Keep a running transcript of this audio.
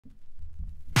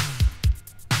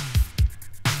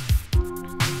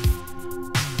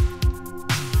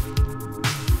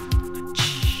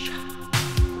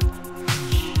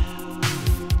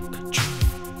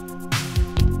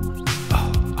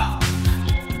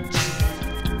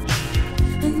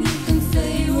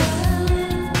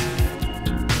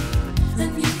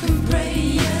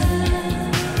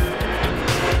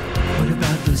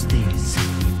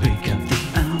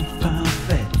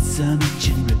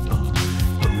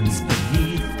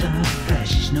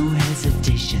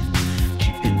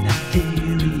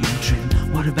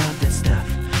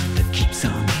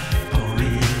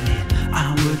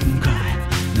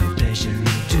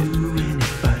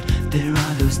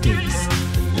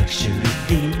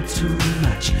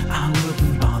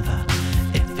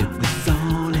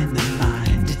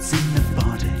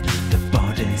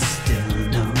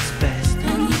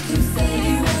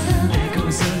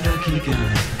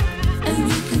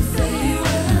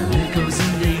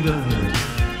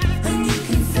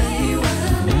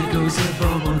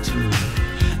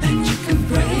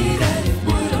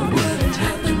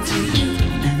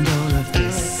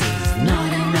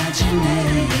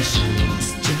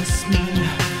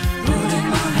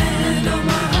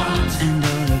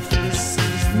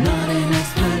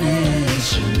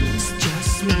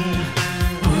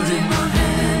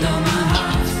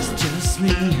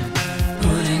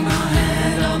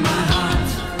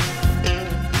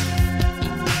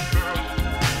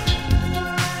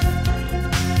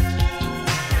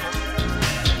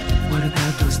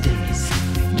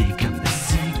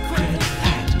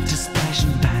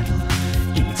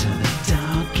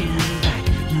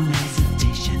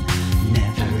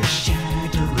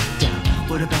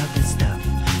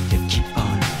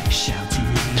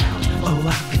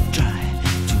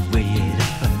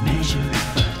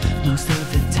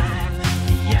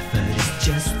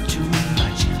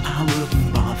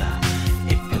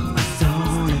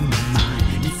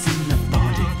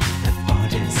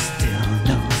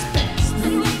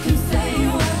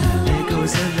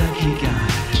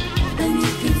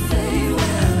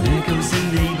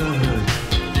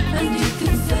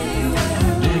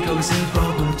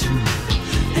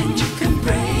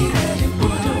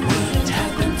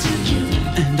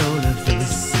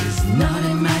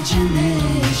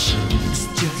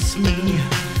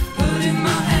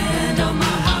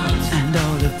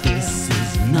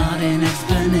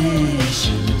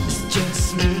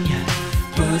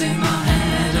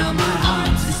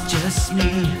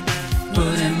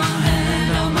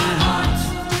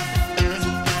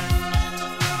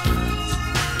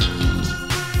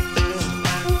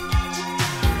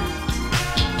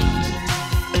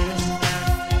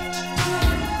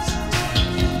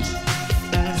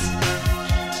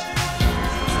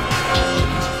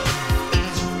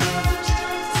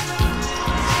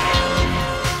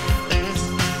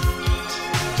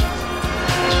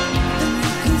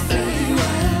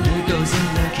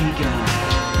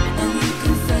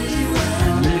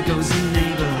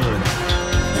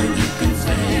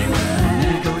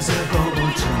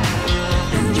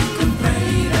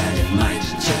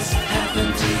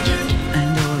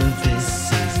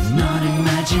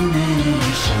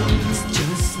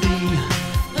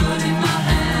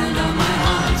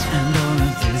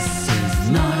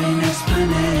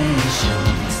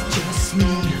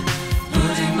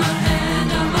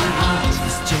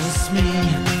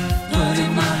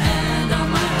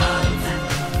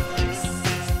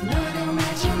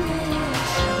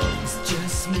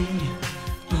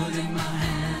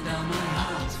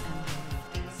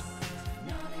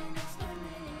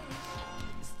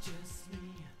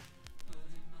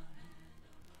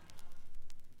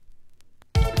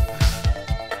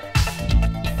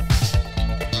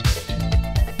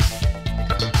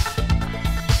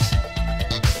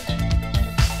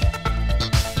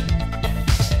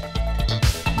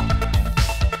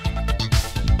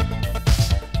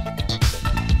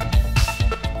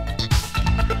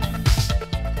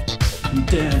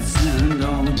Debts and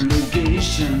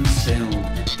obligations filled,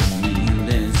 the meal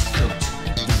is cooked,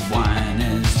 the wine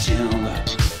is chilled,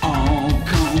 all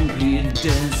complete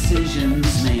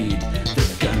decisions made,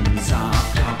 the guns are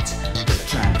cocked, the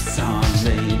traps are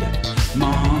laid,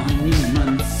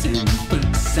 monuments in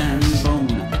bricks and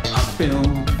bone are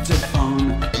built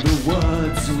upon the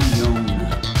words we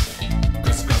own.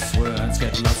 Crisscross words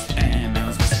get lost,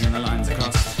 emails missing in the lines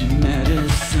across.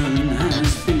 Medicine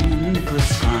has been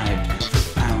prescribed.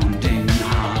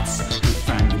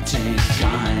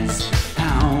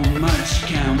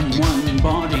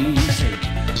 Body take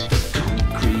the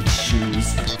concrete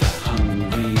shoes, the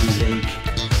hungry lake.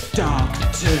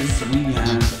 Doctors we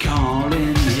have called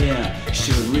in here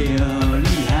should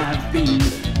really have been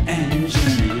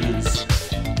engineers.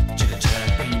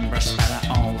 Chugga bean brush by the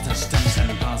altar stems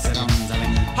and pass it on,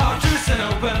 telling how truth's an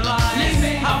open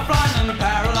line, how blind and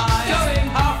paralyzed,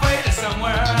 how afraid of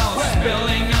somewhere else,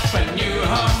 building up a new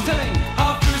home, telling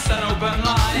how truth's an open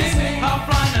line, how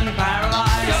blind and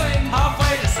paralyzed, how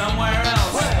afraid of somewhere else.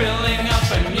 Building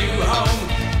up a new home.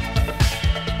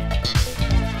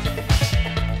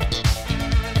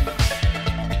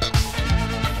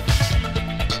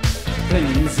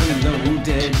 Planes are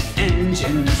loaded,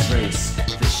 engines race.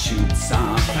 The chutes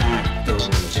are packed, though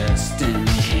just in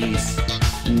case.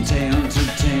 Tail to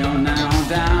tail now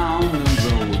down the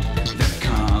road. The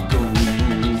cargo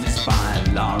moves by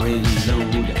lorry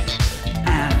load.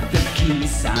 At the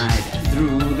quayside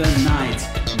through the night,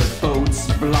 the boats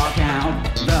block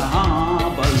out the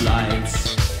harbor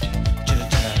lights.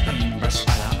 Being brushed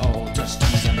by the old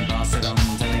dustbins and pass it on,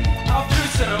 telling how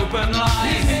truth's an open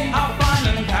line, how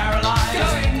blind and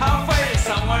paralyzed, how afraid of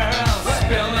somewhere else,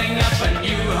 building up a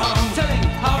new home, telling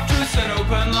how truth's an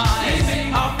open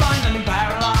line, how blind and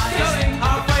paralyzed,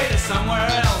 how afraid of somewhere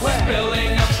else,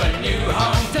 building up a new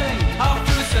home, telling how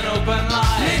truth's an open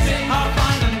line, how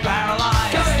blind and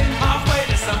paralyzed, how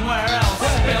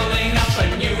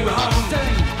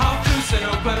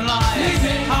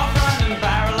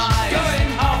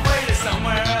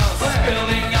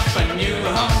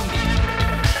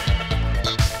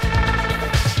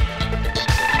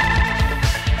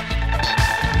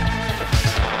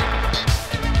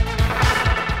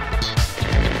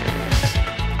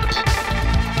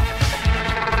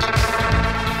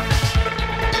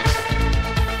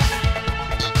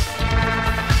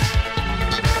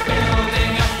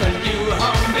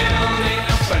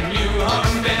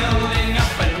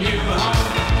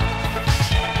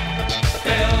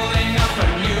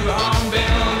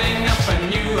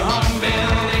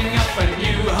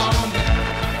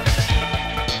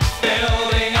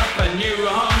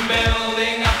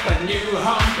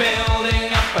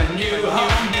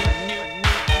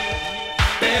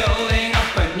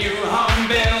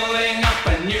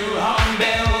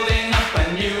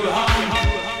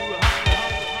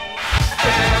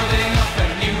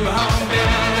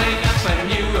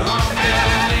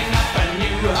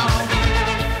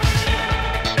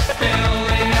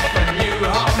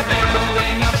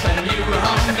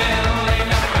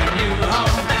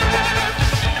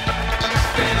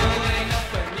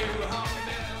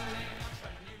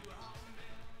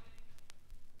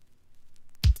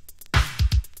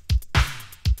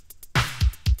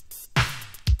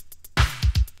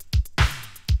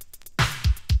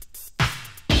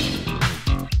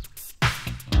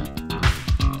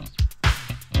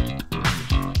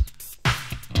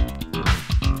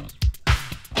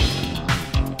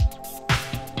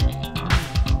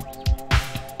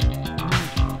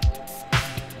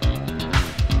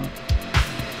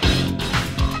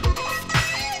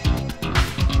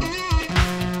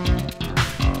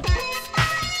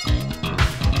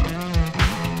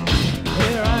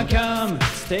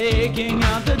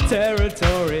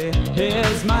territory.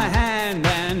 Here's my hand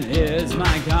and here's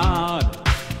my card.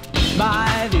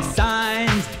 By these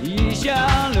signs ye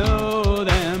shall know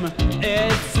them.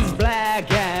 It's as black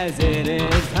as it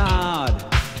is hard.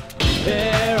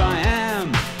 Here I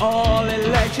am, all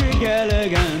electric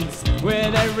elegance,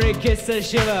 with every kiss a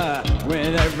shiver,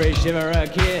 with every shiver a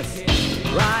kiss.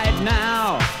 Right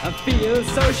now I feel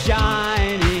so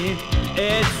shiny.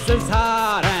 It's as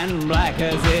hard and black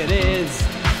as it is.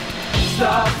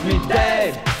 Stop me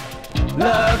dead,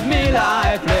 love me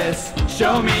lifeless,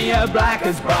 show me you're black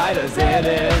as bright as it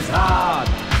is hard.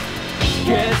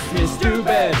 Kiss me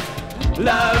stupid,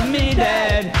 love me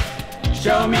dead,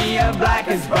 show me you're black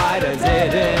as bright as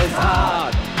it is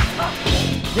hard.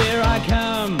 Here I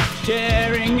come,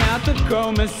 tearing out the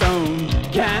chromosome.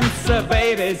 Cancer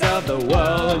babies of the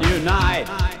world unite.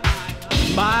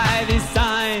 By these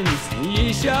signs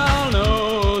ye shall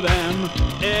know them.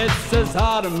 It's as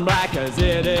hard and black as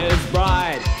it is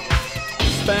bright.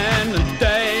 Spend a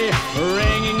day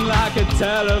ringing like a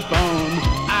telephone.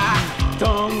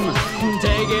 Achtung,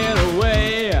 take it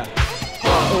away.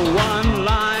 One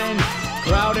line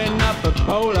crowding up a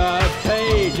polar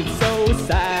page. It's so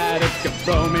sad it could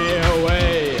blow me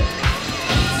away.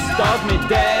 Stop me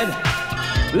dead,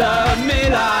 love me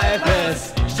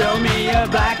lifeless, show me you're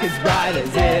black as bright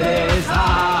as it is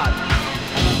hard.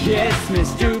 Kiss me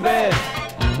stupid,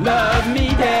 love me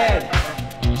dead,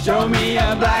 show me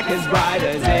you're black as bright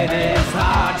as it is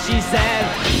hard. She said,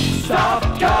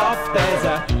 soft cough, there's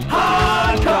a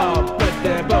hard cough, but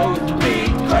they're both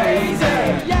beat crazy.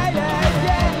 Yeah, yeah,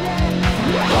 yeah,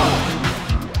 yeah. Oh.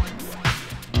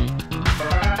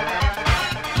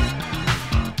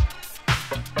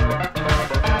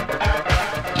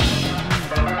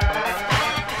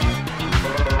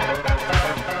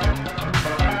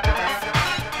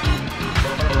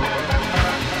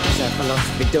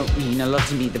 Philosophy don't mean a lot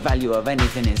to me. The value of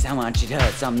anything is how much it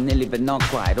hurts. I'm nearly but not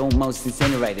quite, almost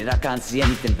incinerated. I can't see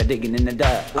anything for digging in the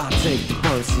dirt. I'll take the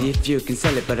policy if you can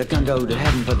sell it, but I can't go to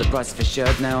heaven for the price of a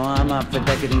shirt. Now I'm up for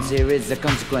decadence, here is a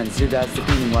consequence. Who does the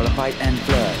cleaning while I fight and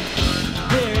flirt?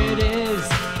 Here it is,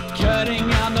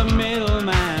 cutting out the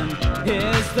middleman.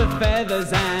 Here's the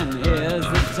feathers and here's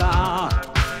the tar.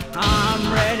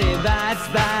 I'm ready, that's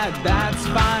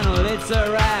final, it's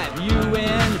a wrap. You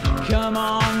win, come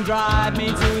on, drive me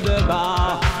to the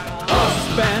bar.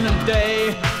 I'll spend a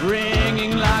day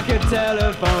ringing like a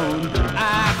telephone.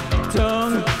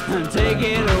 Achtung, take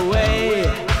it away.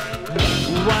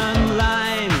 One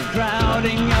line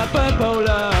crowding up a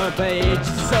polar page.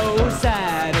 So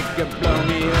sad it could blow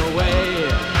me away.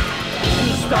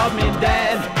 Stop me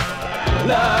dead,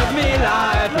 love me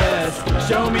lifeless,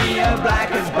 show me you're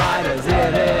black as bright as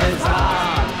it is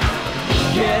hard.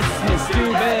 Kiss me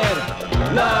stupid,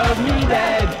 love me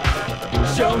dead,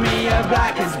 show me you're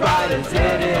black as bright as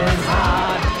it is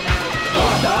hard.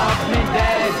 Stop me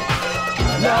dead,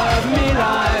 love me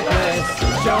lifeless,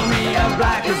 show me you're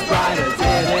black as bright as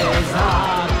it is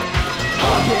hard.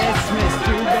 Kiss me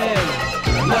stupid,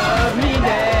 love me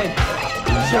dead,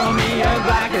 show me you're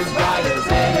black as bright as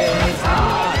it is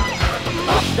hard.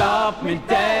 Stop me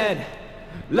dead,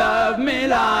 love me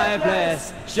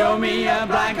lifeless, show me you're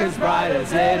black as bright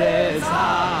as it is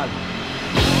hard.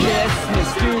 Kiss me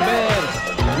stupid,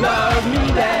 love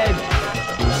me dead,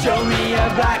 show me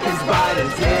you're black as bright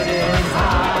as it is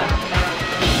hard.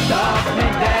 Stop me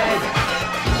dead,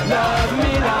 love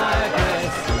me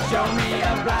lifeless, show me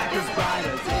you're black as bright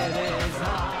as it is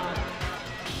hard.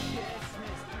 Kiss me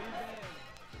stupid.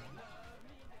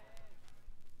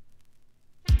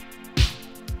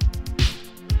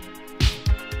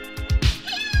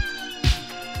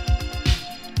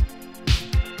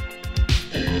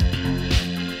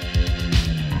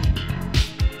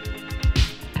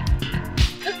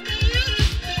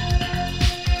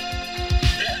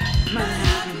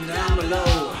 Manhattan down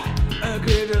below, a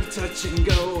grid of touch and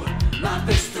go, my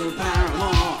pistol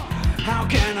paramour. How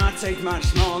can I take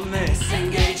much more than this?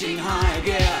 Engaging higher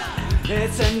gear,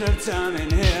 it's end of term in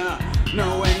here,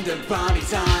 no end of party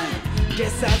time.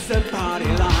 Guess that's the party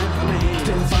line for me.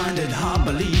 Still find it hard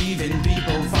believing,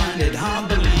 people find it hard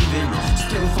believing.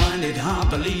 Still find it hard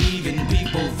believing,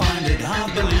 people find it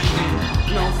hard believing.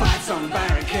 No fights on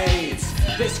barricades,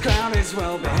 this crowd is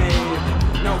well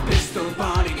behaved. No pistol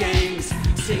party games,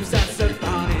 seems that's the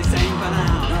party's aim for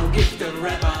now. No gift of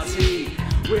repartee,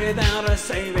 without a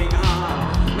saving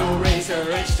heart. No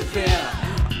razor edge to fear,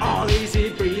 all easy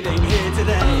breathing here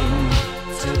today.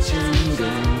 Touch and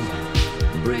go,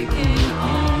 breaking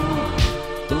all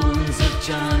bones of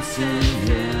chance in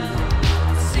here.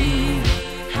 See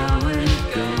how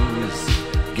it goes,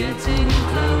 getting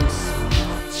close.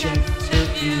 Check the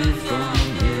view from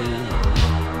here.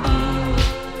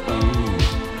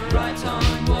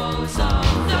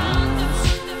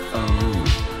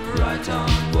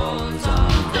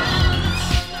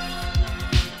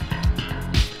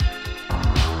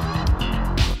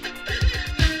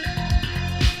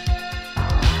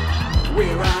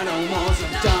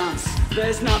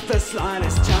 There's not the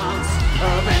slightest chance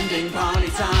of ending party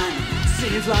time.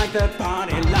 Seems like the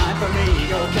party line for me,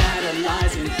 go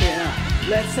catalyzing fear.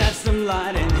 Let's have some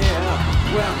light in here.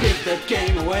 We'll give the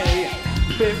game away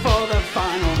before the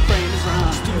final frames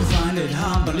run. Still find it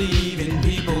hard believing,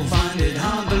 people find it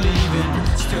hard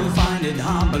believing. Still find it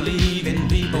hard believing,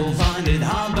 people find it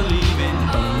hard believing.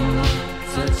 Oh,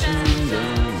 touch and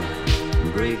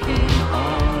love, breaking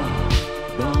all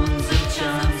bones of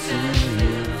chance and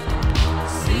live.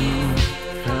 See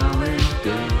how it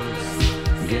goes,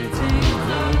 getting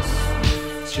close,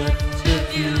 just a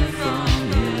view from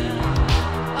here.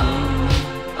 Oh,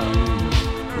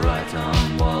 oh, right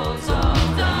on walls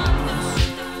of dance.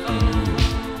 Oh,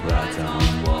 right on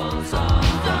walls of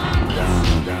dance. Down,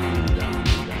 down, down,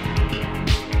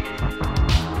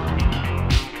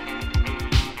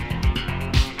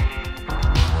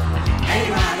 hey,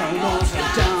 right on walls of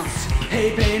dance. Hey,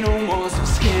 pain on walls of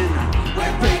skin.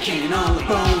 We're breaking all the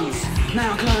bones.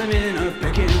 Now climbing up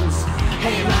begins.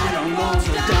 Hey, right on walls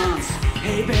of dance.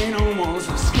 Hey, pain on walls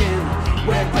of skin.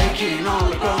 We're breaking all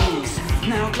the bones.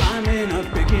 Now climbing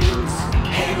up begins.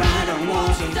 Hey, right on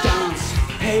walls of dance.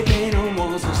 Hey, pain on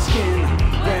walls of skin.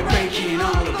 We're breaking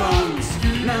all the bones.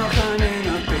 Now climbing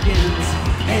up begins.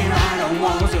 Hey, right on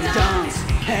walls of dance.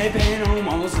 Hey, pain on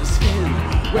walls of skin.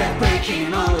 We're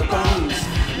breaking all the bones.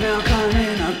 Now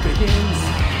climbing up begins.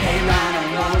 Hey, right on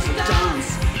walls of dance.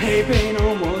 Hey, pain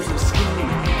on walls of skin.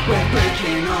 We're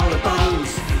breaking all the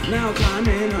bones. Now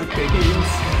climbing up begins.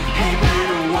 Hey, pain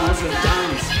on walls of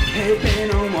dance. Hey,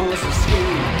 pain on walls of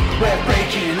skin. We're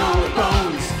breaking all the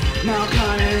bones. Now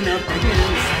climbing up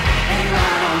begins. Hey,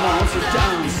 right on walls of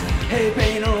dance. Hey,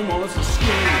 pain on walls of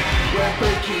skin. We're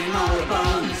breaking all the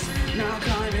bones. Now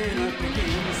climbing up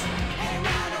begins. Hey,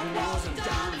 right on walls of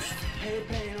dance. Hey,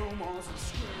 pain on walls of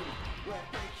skin. We're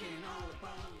breaking all the bones.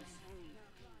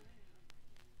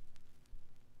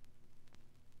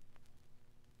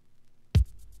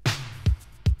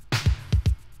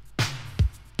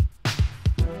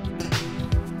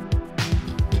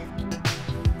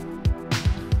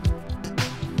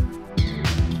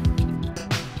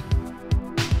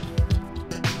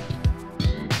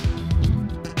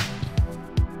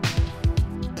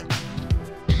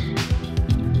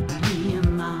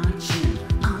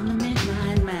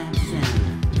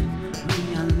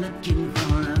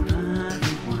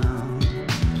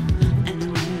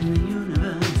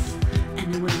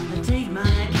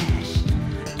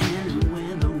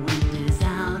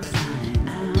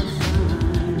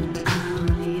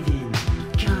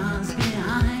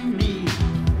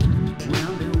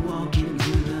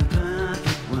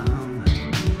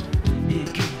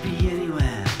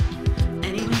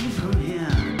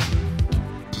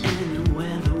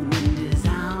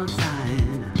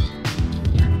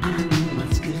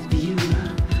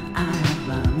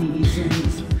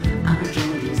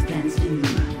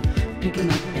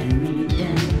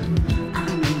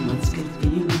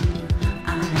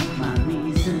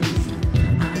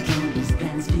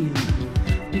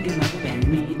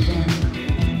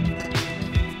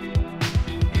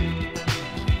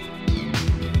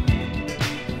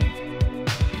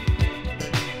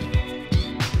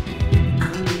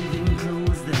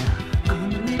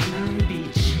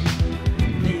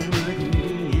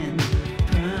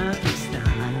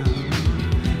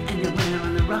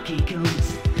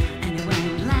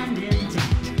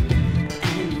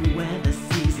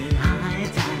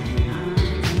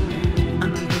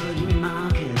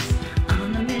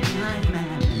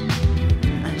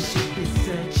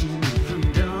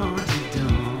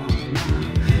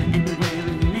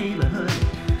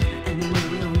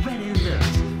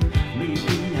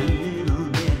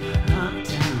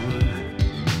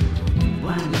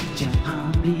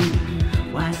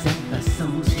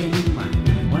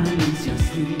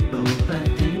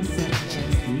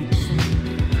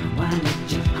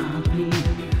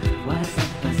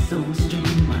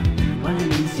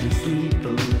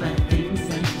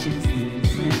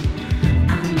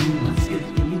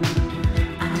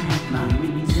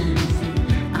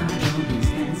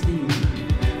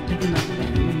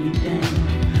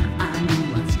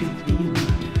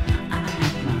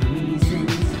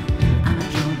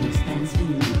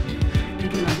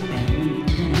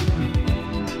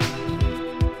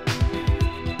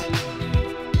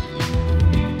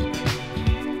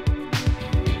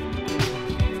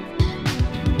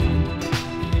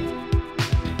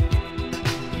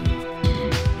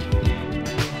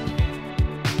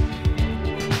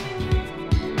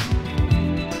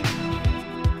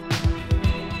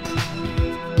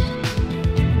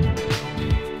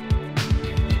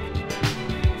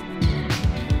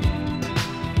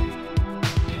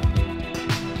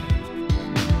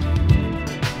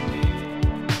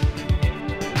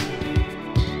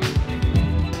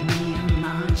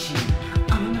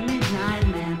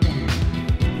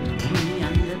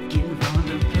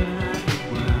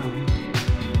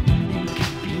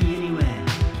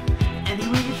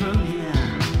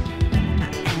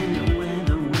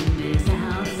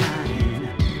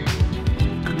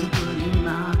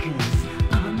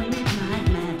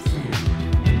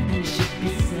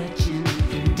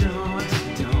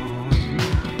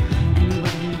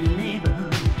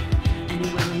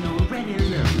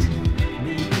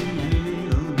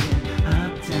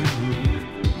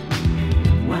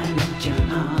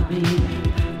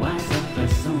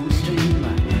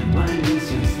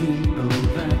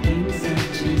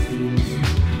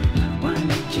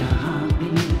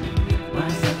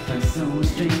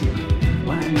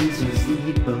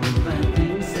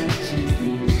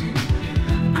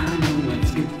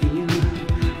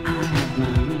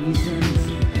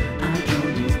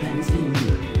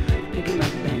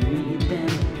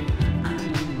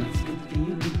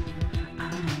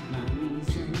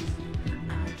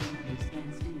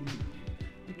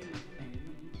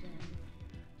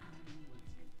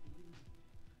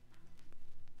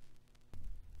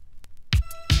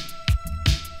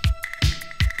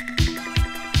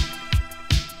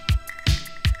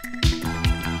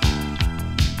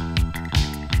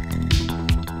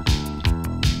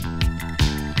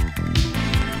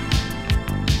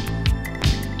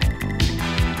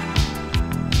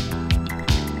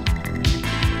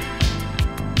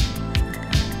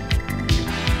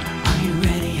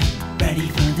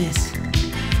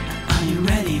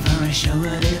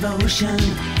 devotion.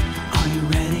 Are you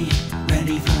ready,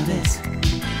 ready for this?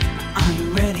 Are you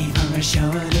ready for a show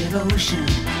of devotion?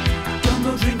 Don't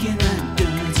go drinking that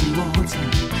dirty water.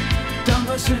 Don't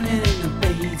go swimming in the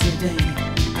bay today.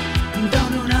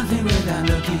 Don't do nothing without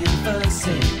looking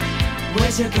thirsty.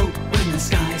 Where's your coat when the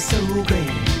sky's so grey?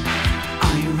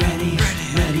 Are you ready,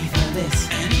 ready for this?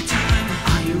 Anytime.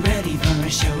 Are you ready for a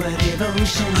show of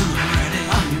devotion?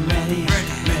 Are you ready,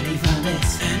 ready for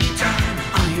this? Anytime.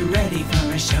 Are you ready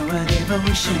for a show of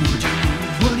devotion?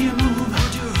 Will you move?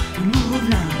 Move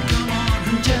now.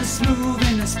 Just move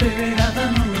in the spirit of the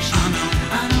motion.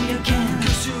 I know you can.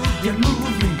 You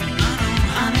move me.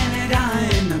 I nearly die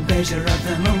in the pleasure of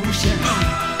the motion.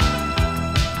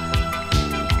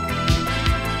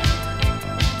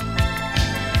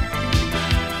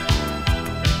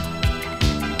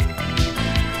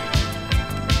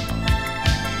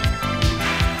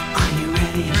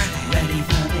 Ready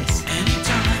for this?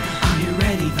 Anytime. Are you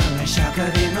ready for a shock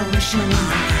of emotion?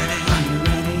 Are you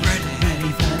ready,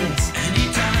 ready for this?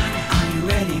 Anytime. Are you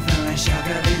ready for a shock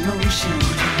of emotion?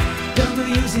 Don't go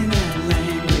using that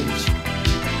language.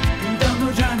 Don't go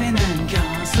driving that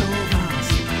car so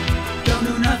fast. Don't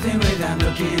do nothing without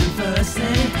looking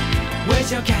firstly.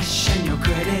 Where's your cash and your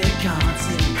credit cards?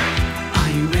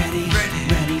 Are you ready,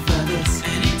 ready for this?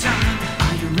 Anytime.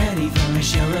 Are you ready for a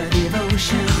show of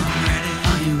devotion?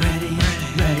 Are you ready,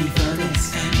 ready for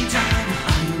this? Anytime.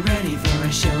 Are you ready for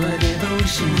a show of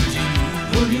devotion?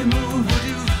 Will you move?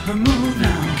 Move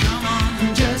now. Come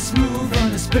on. Just move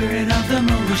in the spirit of the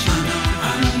motion.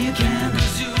 I know you can.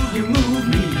 You move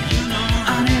me.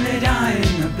 I nearly die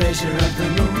in the pleasure of the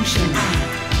motion.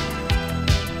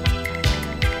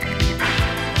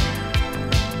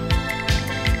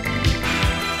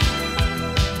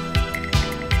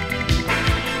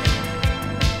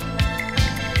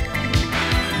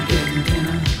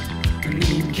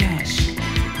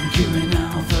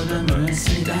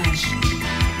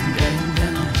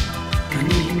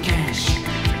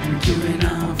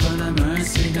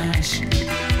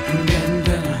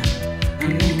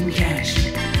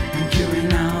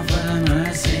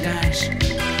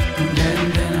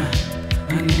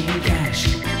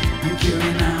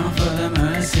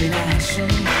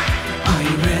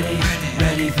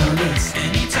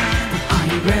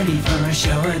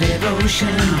 Show of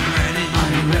devotion.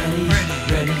 Are you ready,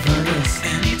 ready for this?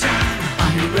 Anytime.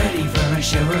 Are you ready for a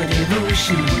show of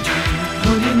devotion?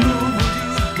 Will you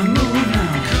move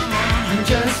now? Come on.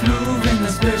 Just move in the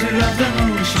spirit of the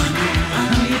motion. I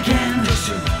know you can.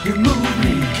 You move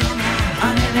me. Come on. I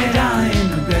nearly die in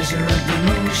the pleasure of the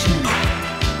motion.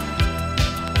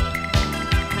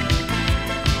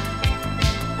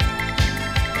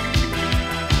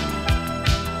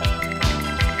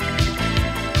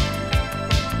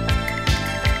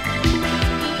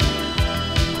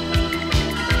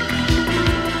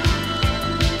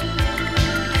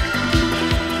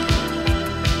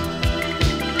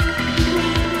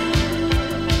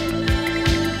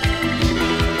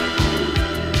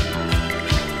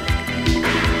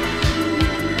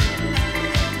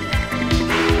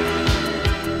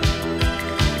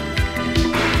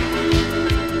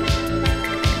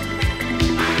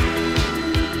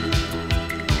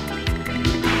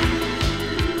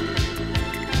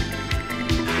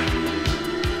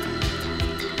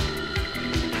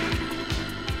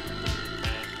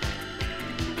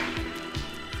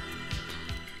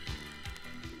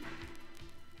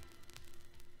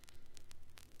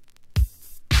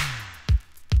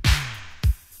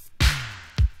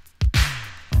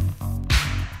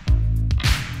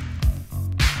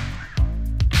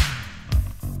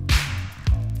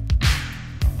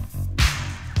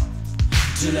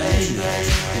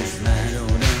 It's mad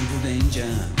old Uncle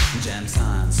Danger, jam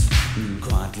signs,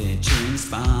 quietly chewing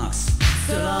sparks.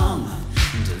 So long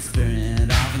until the spirit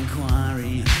of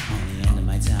inquiry on the end of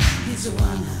my tongue. He's the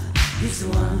one, he's the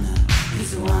one,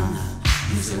 he's the one,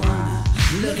 he's the one.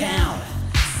 Look out,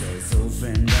 says old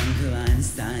friend Uncle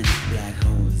Einstein. Black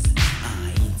holes are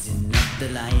eating up the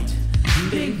light.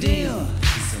 Big deal,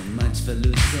 so much for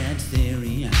lucid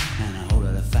theory and a whole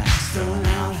lot of facts thrown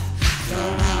out,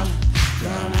 thrown out.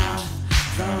 Thrown out,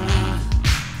 thrown out.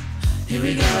 Here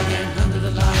we go again under the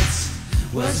lights.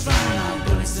 Words flying like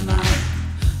bullets tonight.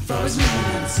 Froze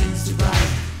moon seems too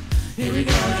bright. Here we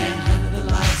go again under the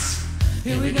lights.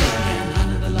 Here we go again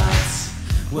under the lights.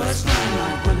 Words flying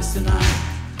like bullets tonight.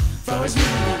 Froze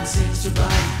moon seems too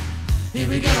bright. Here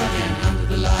we go again under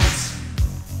the lights.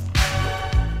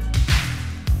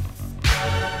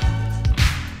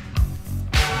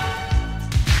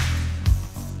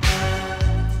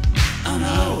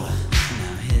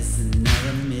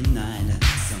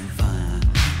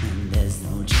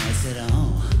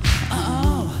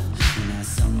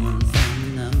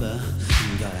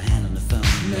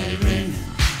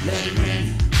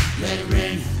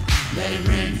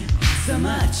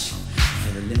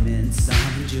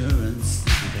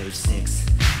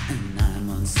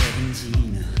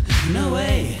 machine. No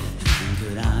way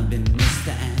could I be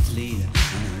Mr. Athlete.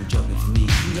 I know a job for me.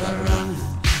 Gotta run,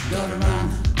 gotta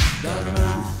run, gotta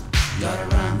run,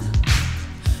 gotta run.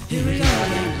 Here we go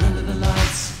again under the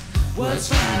lights. Words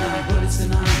flying like bullets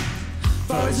tonight.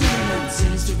 Forest movement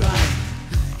seems to ride.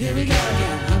 Here we go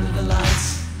again under the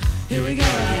lights. Here we go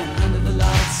again under the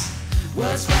lights.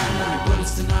 Words flying like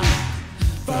bullets tonight.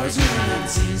 Forest movement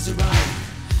seems to ride.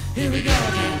 Here we go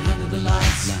again under the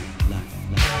lights.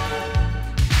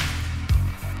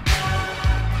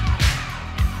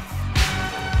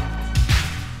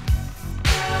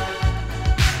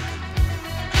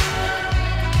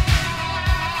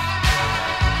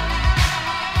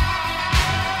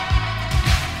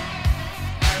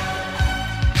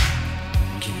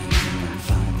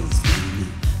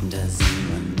 Does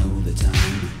anyone know the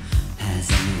time? Has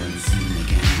anyone seen the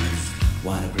cameras?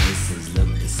 Why do places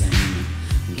look the same?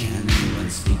 Can anyone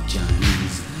speak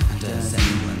Chinese? Does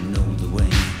anyone know the way?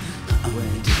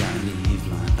 Where did I leave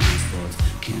my passport?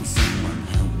 Can someone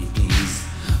help me please?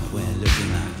 We're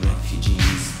looking like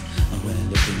refugees. We're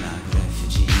looking like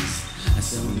refugees.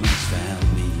 So much for help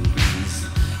me please.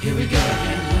 Here we go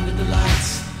again under the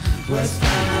lights. Words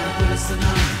flying like bullets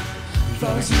tonight.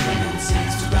 Forest moving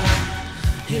seems to ride.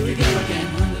 Here we go again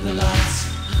under the lights.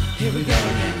 Here we go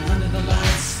again under the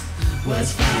lights.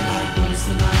 Words flying like bullets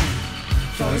tonight.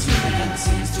 Forest moving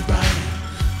seems to ride.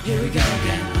 Here we go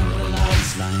again under the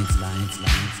lights. Lights, lights,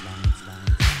 lights, lights,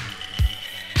 lights.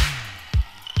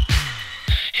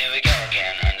 Here we go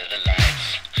again under the lights.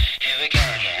 Here we go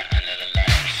again under the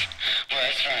lights.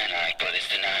 Words flying like bullets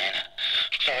tonight.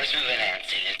 Forest moving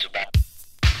seems to ride.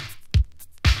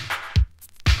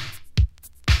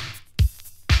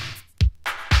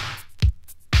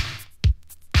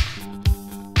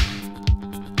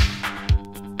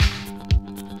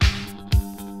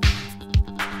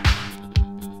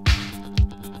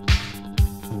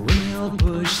 We'll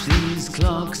push these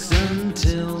clocks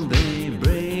until they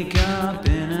break up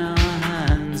in our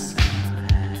hands.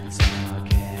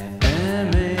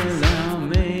 Email our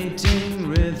mating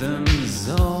rhythms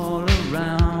all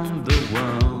around the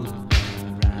world.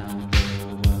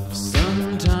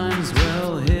 Sometimes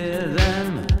we'll hear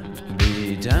them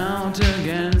beat out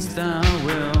against our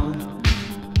will.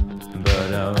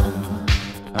 But oh,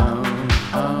 oh,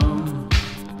 oh,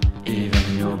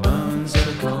 even your bones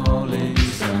are calling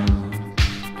so.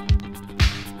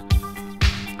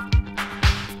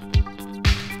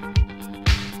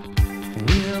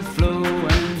 We'll flow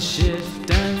and shift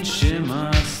and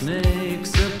shimmer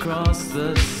snakes across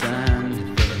the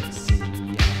sand.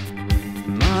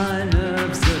 My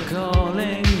nerves are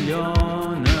calling,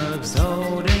 your nerves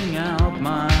holding out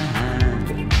my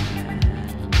hand.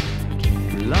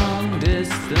 Long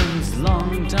distance,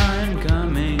 long time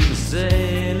coming,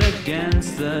 sail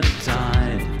against the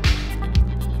tide.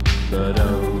 But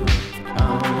oh,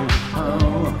 oh,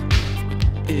 oh,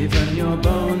 even your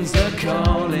bones are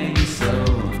calling so.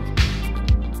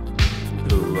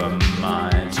 Who am I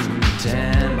to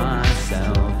tear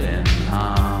myself in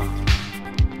half?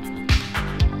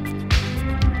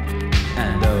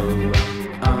 And oh,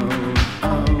 oh,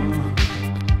 oh,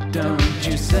 don't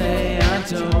you say I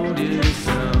told you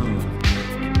so.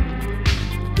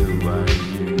 Who are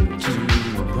you to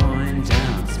point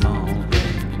out small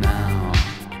things now?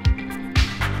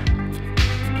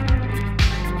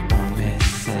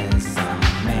 Promises are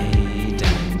made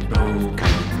and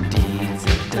broken, deeds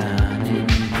are done in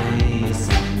place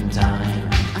and time.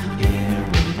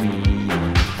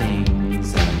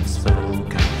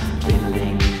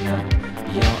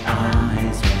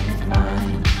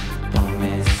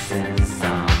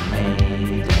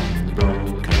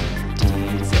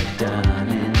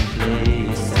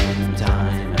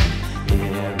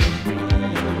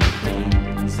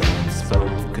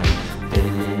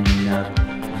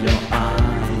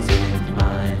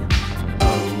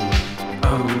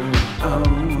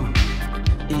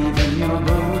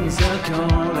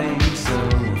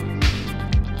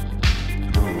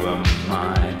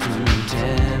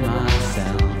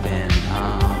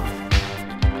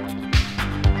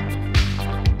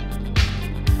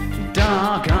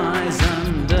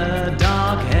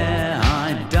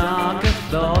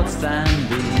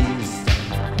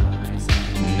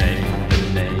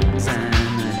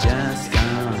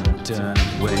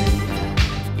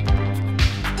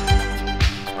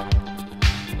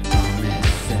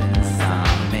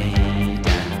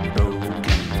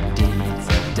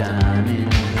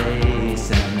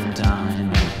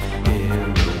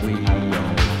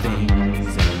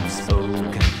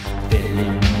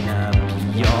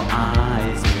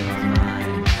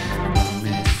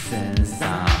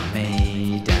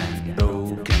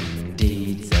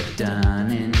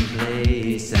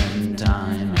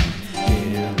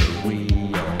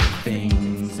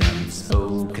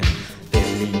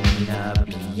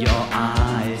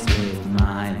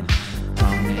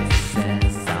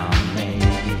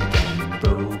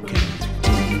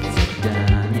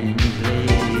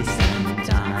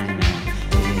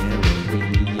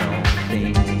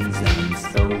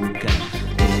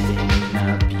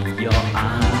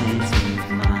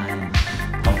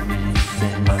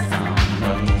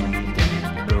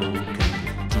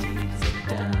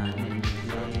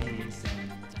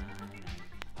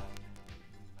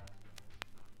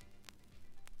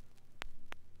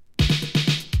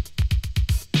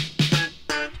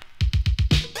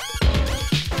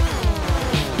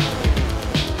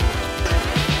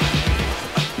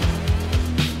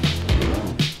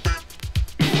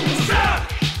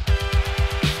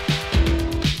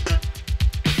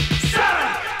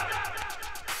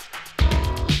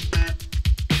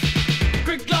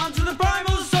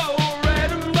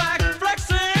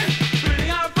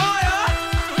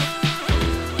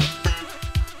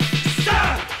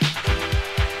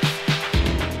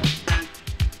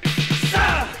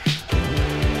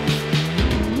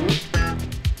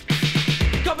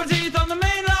 teeth on the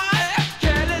main line.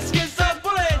 Careless kiss of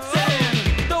bullets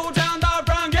in. Throw down the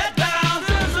brown, get down,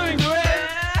 swing to it.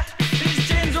 These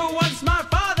chains were once my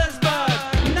father's, but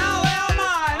now they are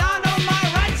mine. I know my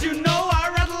rights, you know I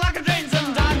rattle like a train.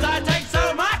 Sometimes I take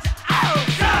so much. Ow,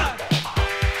 suck!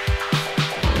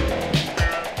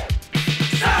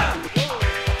 Suck!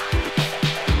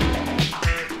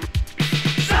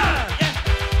 Suck! Yeah.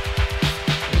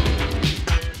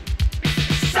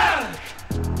 Suck!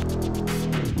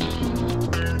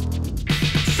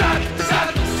 Suck,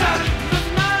 suck, suck, the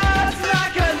nut's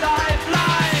like a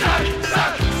lifeline. Suck,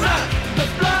 suck, suck, the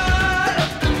blood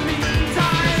of the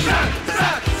meantime. Suck,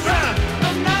 suck, suck,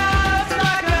 the nut's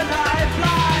like a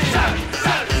lifeline. Suck,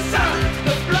 suck, suck,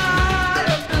 the blood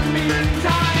of the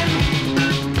meantime.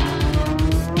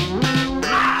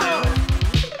 Ow!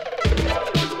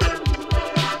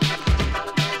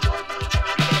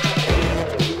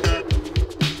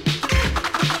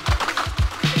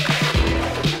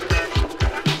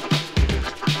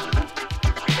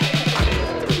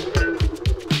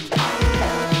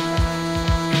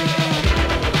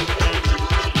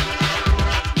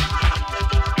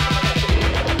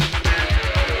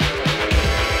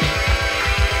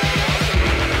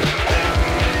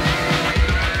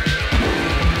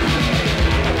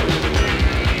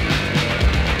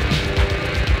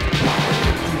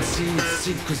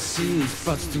 Secrecies,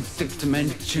 butts too thick to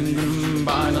mention.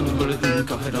 Combine on the bulletin,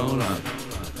 cough it all up.